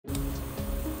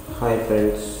Hi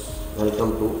friends,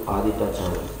 welcome to Adita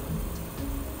channel.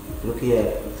 Look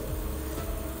here,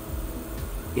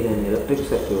 in an electric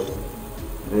circuit,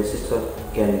 resistor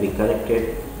can be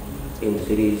connected in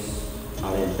series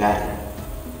or in parallel.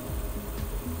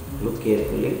 Look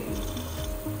carefully.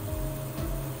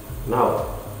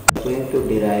 Now, I am going to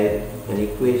derive an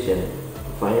equation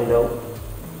to find out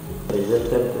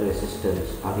resultant resistance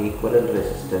or equivalent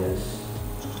resistance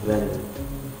when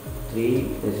three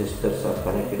resistors are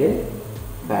connected in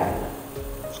parallel.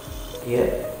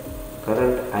 Here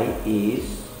current I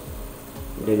is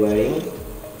dividing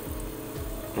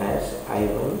as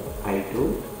I1,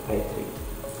 I2, I3.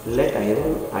 Let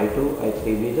I1, I2, I3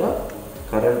 be the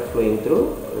current flowing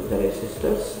through the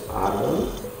resistors R1,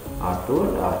 R2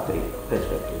 and R3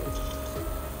 respectively.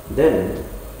 Then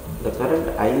the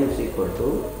current I is equal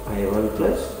to I1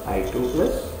 plus I2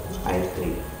 plus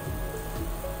I3.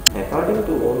 According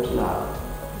to Ohm's law,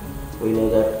 we know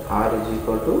that R is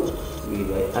equal to V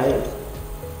by I.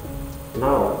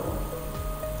 Now,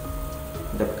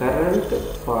 the current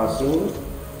passing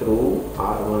through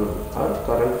R1 or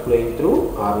current flowing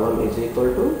through R1 is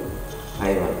equal to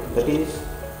I1, that is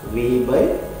V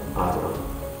by R1.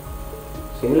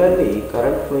 Similarly,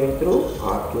 current flowing through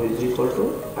R2 is equal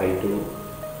to I2,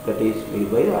 that is V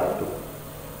by R2.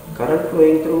 Current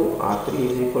flowing through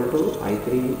R3 is equal to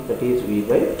I3, that is V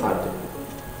by R3.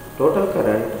 Total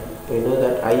current, we know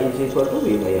that I is equal to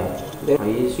V by R. Then I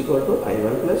is equal to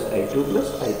I1 plus I2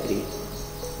 plus I3.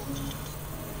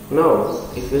 Now,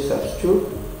 if we substitute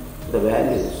the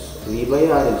values, V by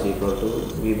R is equal to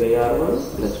V by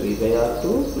R1 plus V by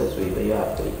R2 plus V by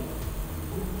R3.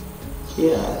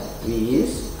 Here, V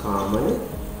is common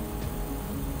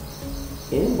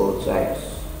in both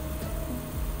sides.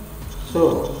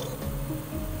 So,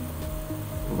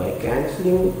 by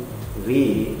cancelling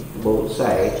V both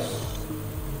sides,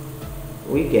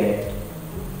 we get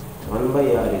 1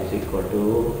 by R is equal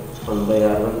to 1 by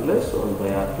R1 plus 1 by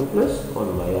R2 plus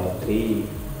 1 by R3.